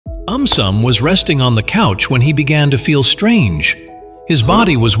AumSum was resting on the couch when he began to feel strange. His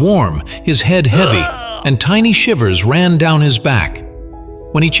body was warm, his head heavy, and tiny shivers ran down his back.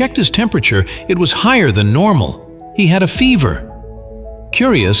 When he checked his temperature, it was higher than normal. He had a fever.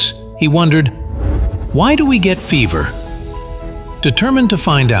 Curious, he wondered, why do we get fever? Determined to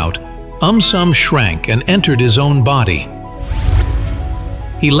find out, AumSum shrank and entered his own body.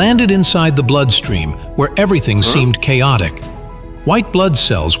 He landed inside the bloodstream, where everything seemed chaotic. White blood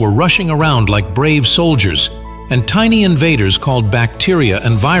cells were rushing around like brave soldiers, and tiny invaders called bacteria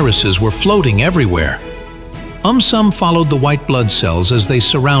and viruses were floating everywhere. AumSum followed the white blood cells as they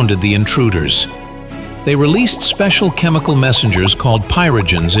surrounded the intruders. They released special chemical messengers called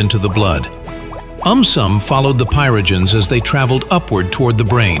pyrogens into the blood. AumSum followed the pyrogens as they traveled upward toward the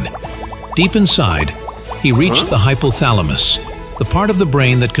brain. Deep inside, he reached the hypothalamus, the part of the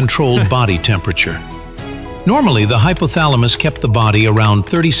brain that controlled body temperature. Normally, the hypothalamus kept the body around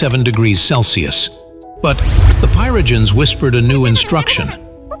 37 degrees Celsius, but the pyrogens whispered a new instruction: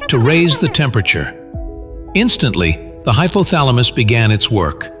 to raise the temperature. Instantly, the hypothalamus began its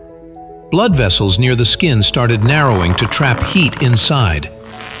work. Blood vessels near the skin started narrowing to trap heat inside.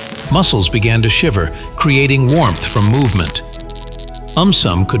 Muscles began to shiver, creating warmth from movement.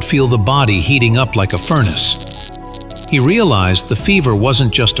 AumSum could feel the body heating up like a furnace. He realized the fever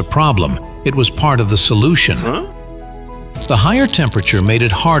wasn't just a problem, it was part of the solution. The higher temperature made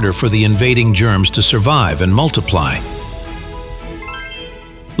it harder for the invading germs to survive and multiply.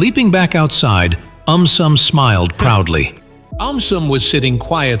 Leaping back outside, AumSum smiled proudly. AumSum was sitting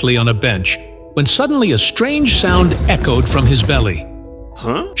quietly on a bench when suddenly a strange sound echoed from his belly.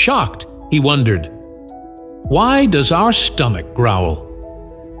 Shocked, he wondered, why does our stomach growl?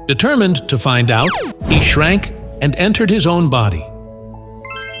 Determined to find out, he shrank and entered his own body.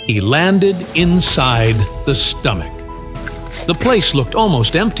 He landed inside the stomach. The place looked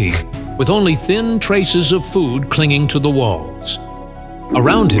almost empty, with only thin traces of food clinging to the walls.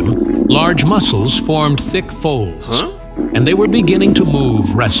 Around him, large muscles formed thick folds, and they were beginning to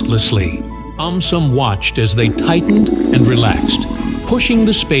move restlessly. AumSum watched as they tightened and relaxed, pushing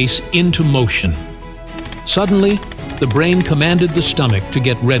the space into motion. Suddenly, the brain commanded the stomach to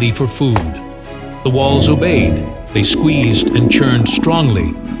get ready for food. The walls obeyed. They squeezed and churned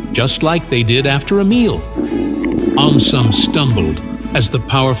strongly, just like they did after a meal. AumSum stumbled as the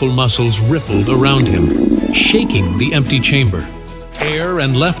powerful muscles rippled around him, shaking the empty chamber. Air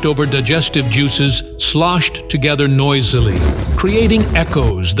and leftover digestive juices sloshed together noisily, creating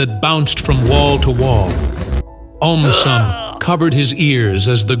echoes that bounced from wall to wall. AumSum covered his ears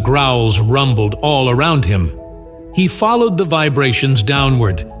as the growls rumbled all around him. He followed the vibrations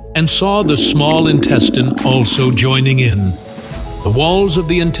downward and saw the small intestine also joining in. The walls of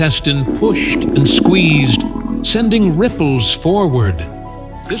the intestine pushed and squeezed, sending ripples forward.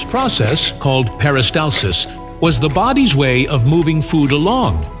 This process, called peristalsis, was the body's way of moving food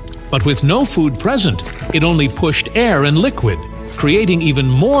along. But with no food present, it only pushed air and liquid, creating even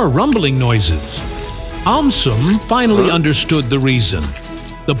more rumbling noises. AumSum finally understood the reason.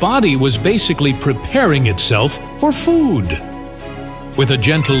 The body was basically preparing itself for food. With a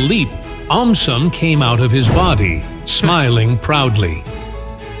gentle leap, AumSum came out of his body, smiling proudly.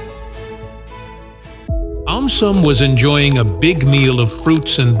 AumSum was enjoying a big meal of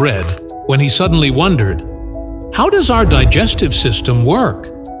fruits and bread when he suddenly wondered, how does our digestive system work?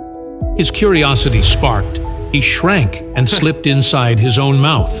 His curiosity sparked. He shrank and slipped inside his own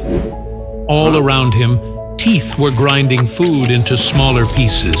mouth. All around him, teeth were grinding food into smaller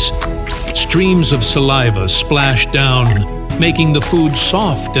pieces. Streams of saliva splashed down, making the food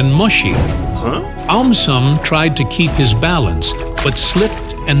soft and mushy. AumSum tried to keep his balance, but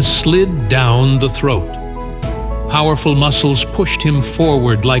slipped and slid down the throat. Powerful muscles pushed him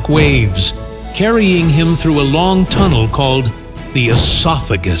forward like waves, carrying him through a long tunnel called the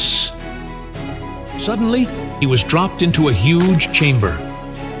esophagus. Suddenly, he was dropped into a huge chamber,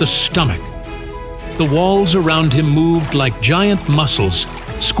 the stomach. The walls around him moved like giant muscles,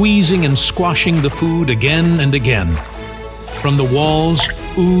 squeezing and squashing the food again and again. From the walls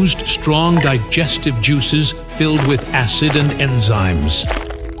oozed strong digestive juices filled with acid and enzymes.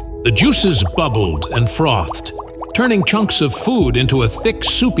 The juices bubbled and frothed, turning chunks of food into a thick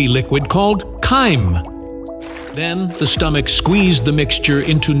soupy liquid called chyme. Then the stomach squeezed the mixture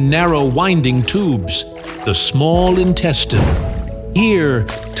into narrow winding tubes, the small intestine. Here,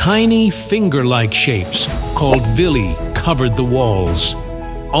 tiny finger-like shapes called villi covered the walls.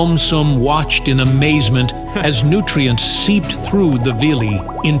 AumSum watched in amazement as nutrients seeped through the villi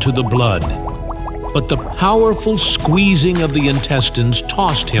into the blood. But the powerful squeezing of the intestines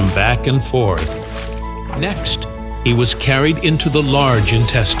tossed him back and forth. Next, he was carried into the large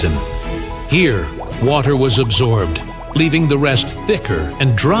intestine. Here, water was absorbed, leaving the rest thicker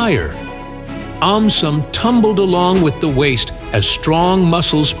and drier. AumSum tumbled along with the waste as strong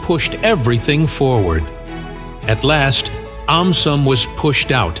muscles pushed everything forward. At last, AumSum was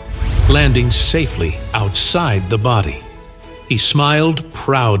pushed out, landing safely outside the body. He smiled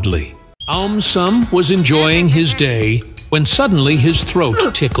proudly. AumSum was enjoying his day when suddenly his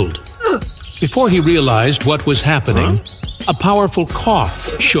throat tickled. Before he realized what was happening, a powerful cough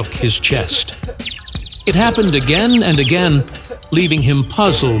shook his chest. It happened again and again, leaving him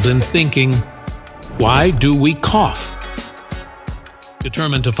puzzled and thinking, "Why do we cough?"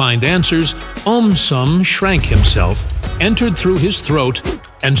 Determined to find answers, AumSum shrank himself, entered through his throat,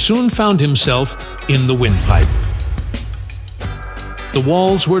 and soon found himself in the windpipe. The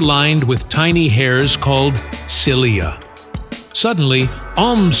walls were lined with tiny hairs called cilia. Suddenly,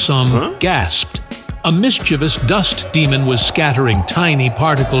 AumSum gasped. A mischievous dust demon was scattering tiny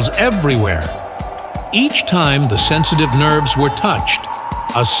particles everywhere. Each time the sensitive nerves were touched,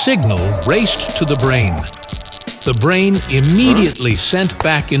 a signal raced to the brain. The brain immediately sent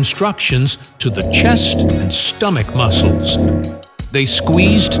back instructions to the chest and stomach muscles. They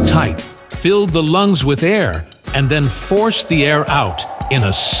squeezed tight, filled the lungs with air, and then forced the air out in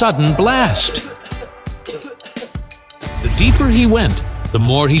a sudden blast. The deeper he went, the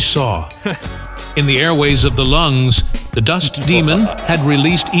more he saw. In the airways of the lungs, the dust demon had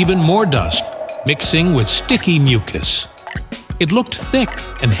released even more dust, mixing with sticky mucus. It looked thick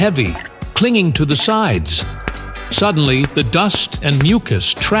and heavy, clinging to the sides. Suddenly, the dust and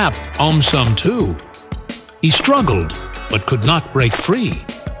mucus trapped AumSum too. He struggled, but could not break free.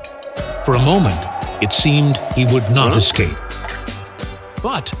 For a moment, it seemed he would not escape.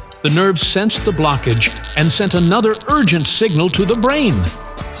 But the nerves sensed the blockage and sent another urgent signal to the brain.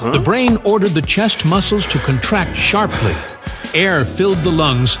 The brain ordered the chest muscles to contract sharply. Air filled the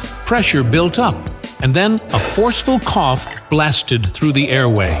lungs, pressure built up, and then a forceful cough blasted through the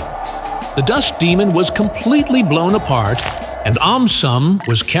airway. The dust demon was completely blown apart, and AumSum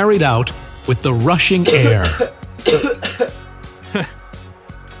was carried out with the rushing air.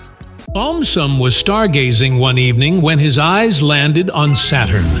 AumSum was stargazing one evening when his eyes landed on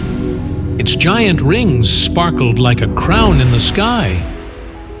Saturn. Its giant rings sparkled like a crown in the sky.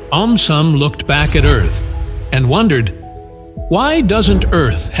 AumSum looked back at Earth and wondered, why doesn't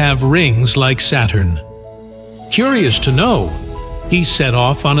Earth have rings like Saturn? Curious to know, he set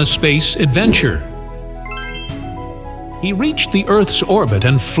off on a space adventure. He reached the Earth's orbit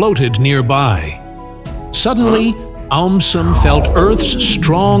and floated nearby. Suddenly, AumSum felt Earth's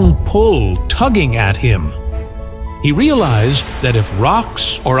strong pull tugging at him. He realized that if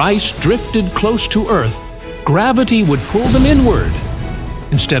rocks or ice drifted close to Earth, gravity would pull them inward.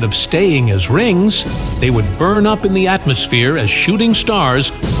 Instead of staying as rings, they would burn up in the atmosphere as shooting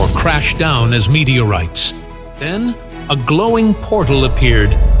stars or crash down as meteorites. Then, a glowing portal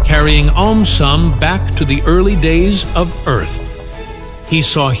appeared, carrying AumSum back to the early days of Earth. He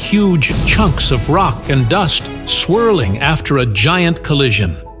saw huge chunks of rock and dust swirling after a giant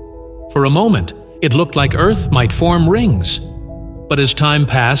collision. For a moment, it looked like Earth might form rings. But as time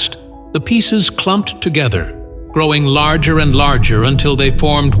passed, the pieces clumped together, growing larger and larger until they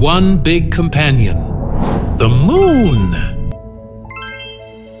formed one big companion, the Moon.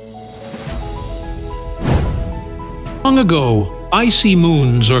 Long ago, icy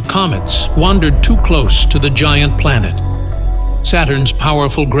moons or comets wandered too close to the giant planet. Saturn's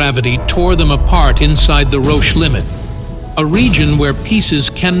powerful gravity tore them apart inside the Roche limit, a region where pieces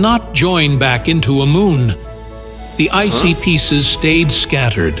cannot join back into a moon. The icy pieces stayed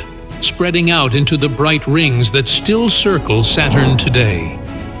scattered, spreading out into the bright rings that still circle Saturn today.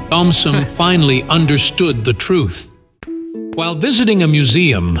 AumSum finally understood the truth. While visiting a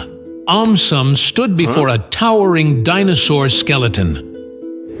museum, AumSum stood before a towering dinosaur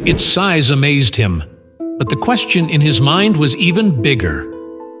skeleton. Its size amazed him, but the question in his mind was even bigger.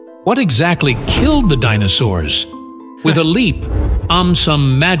 What exactly killed the dinosaurs? With a leap,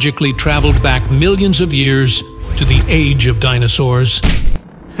 AumSum magically traveled back millions of years to the age of dinosaurs.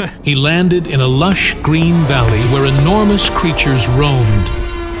 He landed in a lush green valley where enormous creatures roamed.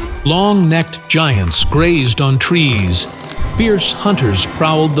 Long-necked giants grazed on trees, fierce hunters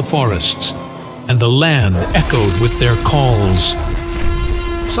prowled the forests, and the land echoed with their calls.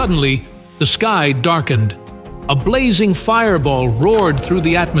 Suddenly, the sky darkened. A blazing fireball roared through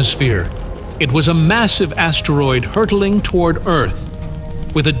the atmosphere. It was a massive asteroid hurtling toward Earth.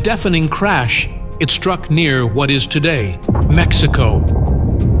 With a deafening crash, it struck near what is today Mexico.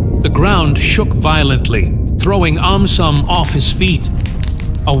 The ground shook violently, throwing AumSum off his feet.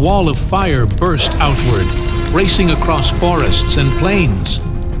 A wall of fire burst outward, racing across forests and plains.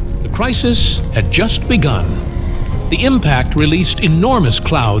 The crisis had just begun. The impact released enormous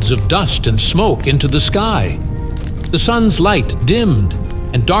clouds of dust and smoke into the sky. The sun's light dimmed,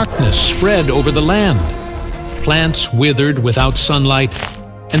 and darkness spread over the land. Plants withered without sunlight,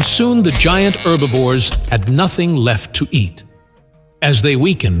 and soon the giant herbivores had nothing left to eat. As they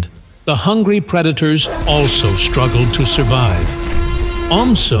weakened, the hungry predators also struggled to survive.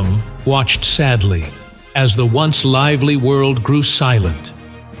 AumSum watched sadly as the once lively world grew silent.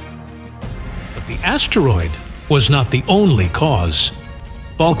 But the asteroid was not the only cause.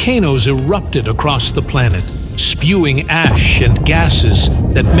 Volcanoes erupted across the planet, spewing ash and gases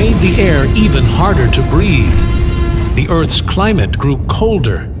that made the air even harder to breathe. The Earth's climate grew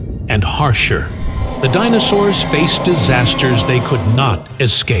colder and harsher. The dinosaurs faced disasters they could not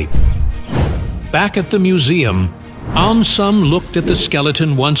escape. Back at the museum, AumSum looked at the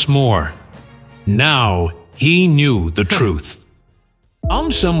skeleton once more. Now he knew the truth.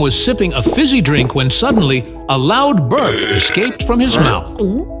 AumSum was sipping a fizzy drink when suddenly a loud burp escaped from his mouth.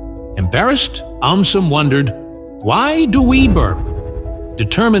 Embarrassed, AumSum wondered, "Why do we burp?"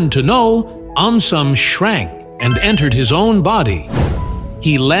 Determined to know, AumSum shrank and entered his own body.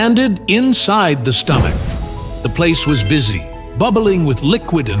 He landed inside the stomach. The place was busy, bubbling with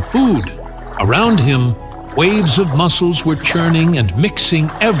liquid and food. Around him, waves of muscles were churning and mixing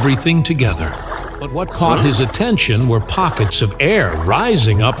everything together. But what caught his attention were pockets of air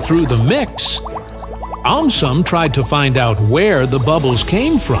rising up through the mix. AumSum tried to find out where the bubbles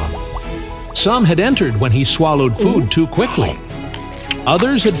came from. Some had entered when he swallowed food too quickly.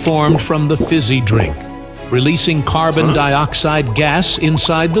 Others had formed from the fizzy drink, releasing carbon dioxide gas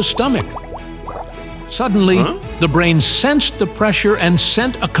inside the stomach. Suddenly, the brain sensed the pressure and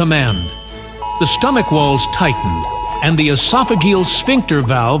sent a command. The stomach walls tightened, and the esophageal sphincter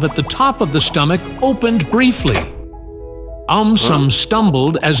valve at the top of the stomach opened briefly. AumSum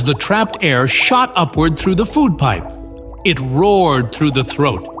stumbled as the trapped air shot upward through the food pipe. It roared through the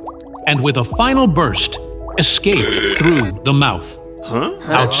throat, and with a final burst, escaped through the mouth.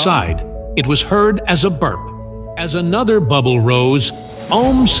 Outside, it was heard as a burp. As another bubble rose,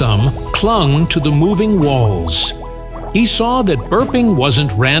 AumSum clung to the moving walls. He saw that burping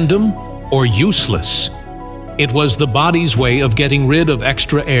wasn't random or useless. It was the body's way of getting rid of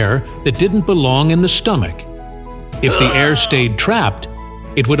extra air that didn't belong in the stomach. If the air stayed trapped,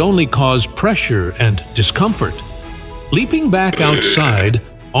 it would only cause pressure and discomfort. Leaping back outside,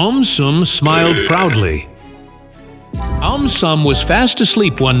 AumSum smiled proudly. AumSum was fast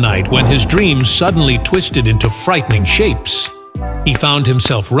asleep one night when his dreams suddenly twisted into frightening shapes. He found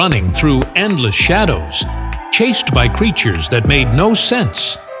himself running through endless shadows, chased by creatures that made no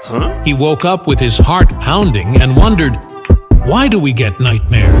sense. He woke up with his heart pounding and wondered, why do we get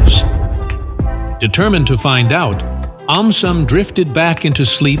nightmares? Determined to find out, AumSum drifted back into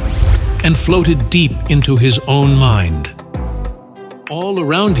sleep and floated deep into his own mind. All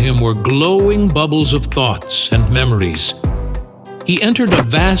around him were glowing bubbles of thoughts and memories. He entered a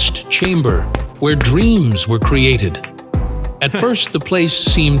vast chamber where dreams were created. At first, the place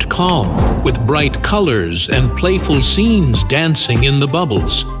seemed calm, with bright colors and playful scenes dancing in the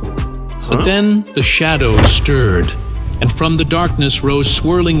bubbles. But then the shadows stirred, and from the darkness rose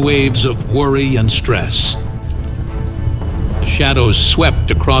swirling waves of worry and stress. The shadows swept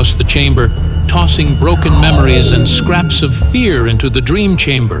across the chamber, tossing broken memories and scraps of fear into the dream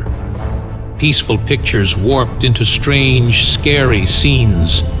chamber. Peaceful pictures warped into strange, scary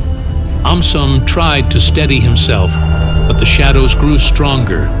scenes. AumSum tried to steady himself, but the shadows grew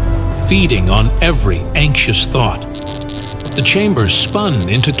stronger, feeding on every anxious thought. The chamber spun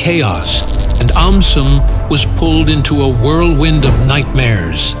into chaos, and AumSum was pulled into a whirlwind of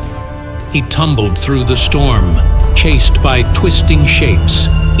nightmares. He tumbled through the storm, chased by twisting shapes,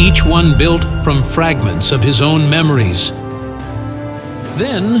 each one built from fragments of his own memories.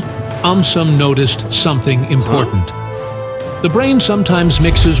 Then, AumSum noticed something important. The brain sometimes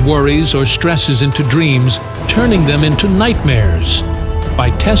mixes worries or stresses into dreams, turning them into nightmares. By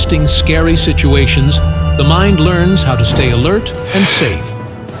testing scary situations, the mind learns how to stay alert and safe.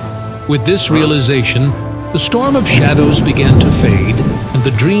 With this realization, the storm of shadows began to fade, and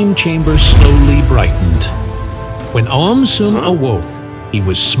the dream chamber slowly brightened. When AumSum awoke, he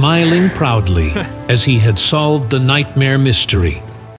was smiling proudly as he had solved the nightmare mystery.